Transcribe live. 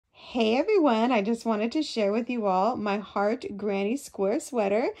Hey everyone, I just wanted to share with you all my Heart Granny Square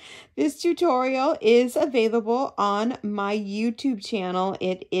sweater. This tutorial is available on my YouTube channel.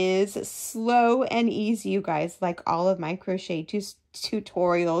 It is slow and easy, you guys, like all of my crochet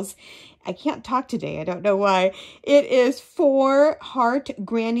tutorials. I can't talk today, I don't know why. It is 4 heart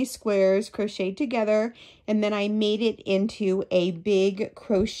granny squares crocheted together, and then I made it into a big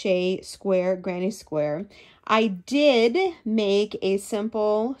crochet square granny square. I did make a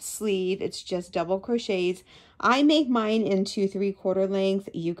simple sleeve. It's just double crochets. I make mine into 3/4 length.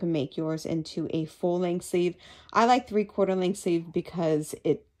 You can make yours into a full length sleeve. I like 3/4 length sleeve because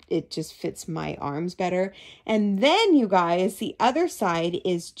it just fits my arms better. And then you guys, the other side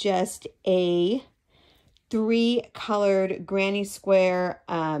is just a 3-colored granny square.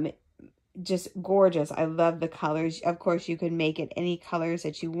 Just gorgeous. I love the colors. Of course, you can make it any colors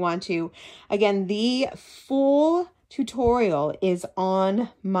that you want to. Again, the full tutorial is on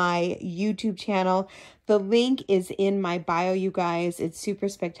my YouTube channel. The link is in my bio, you guys. It's super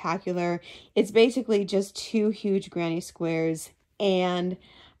spectacular. It's basically just 2 huge granny squares and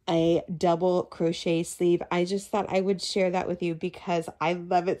a double crochet sleeve. I just thought I would share that with you because I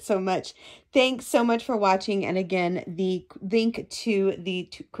love it so much. Thanks so much for watching. And again, the link to the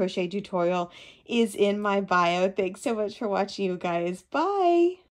crochet tutorial is in my bio. Thanks so much for watching, you guys. Bye.